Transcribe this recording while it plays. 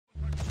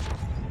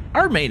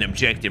Our main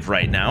objective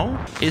right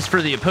now is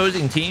for the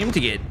opposing team to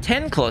get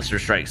 10 cluster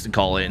strikes to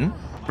call in.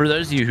 For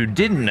those of you who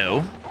didn't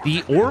know,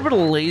 the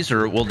orbital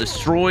laser will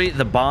destroy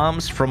the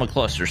bombs from a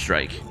cluster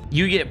strike.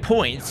 You get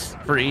points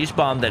for each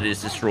bomb that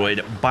is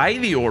destroyed by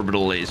the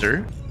orbital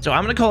laser. So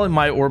I'm going to call in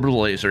my orbital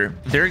laser.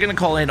 They're going to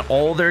call in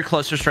all their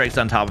cluster strikes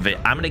on top of it.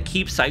 I'm going to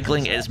keep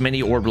cycling as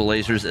many orbital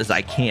lasers as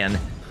I can.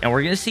 And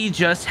we're going to see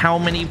just how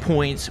many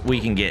points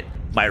we can get.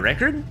 My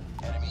record?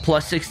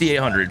 Plus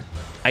 6,800.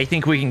 I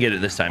think we can get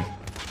it this time.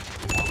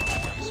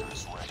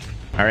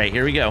 All right,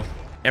 here we go.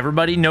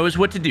 Everybody knows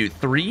what to do.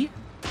 3.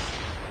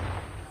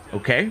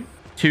 Okay.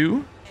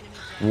 2,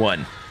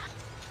 1.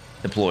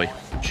 Deploy.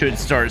 Should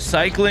start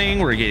cycling.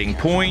 We're getting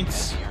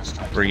points.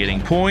 We're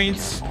getting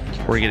points.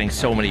 We're getting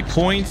so many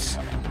points.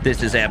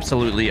 This is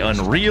absolutely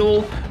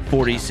unreal.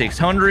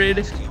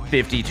 4,600,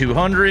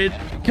 5,200.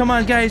 Come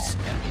on, guys.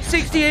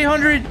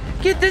 6,800.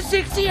 Get the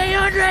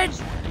 6,800.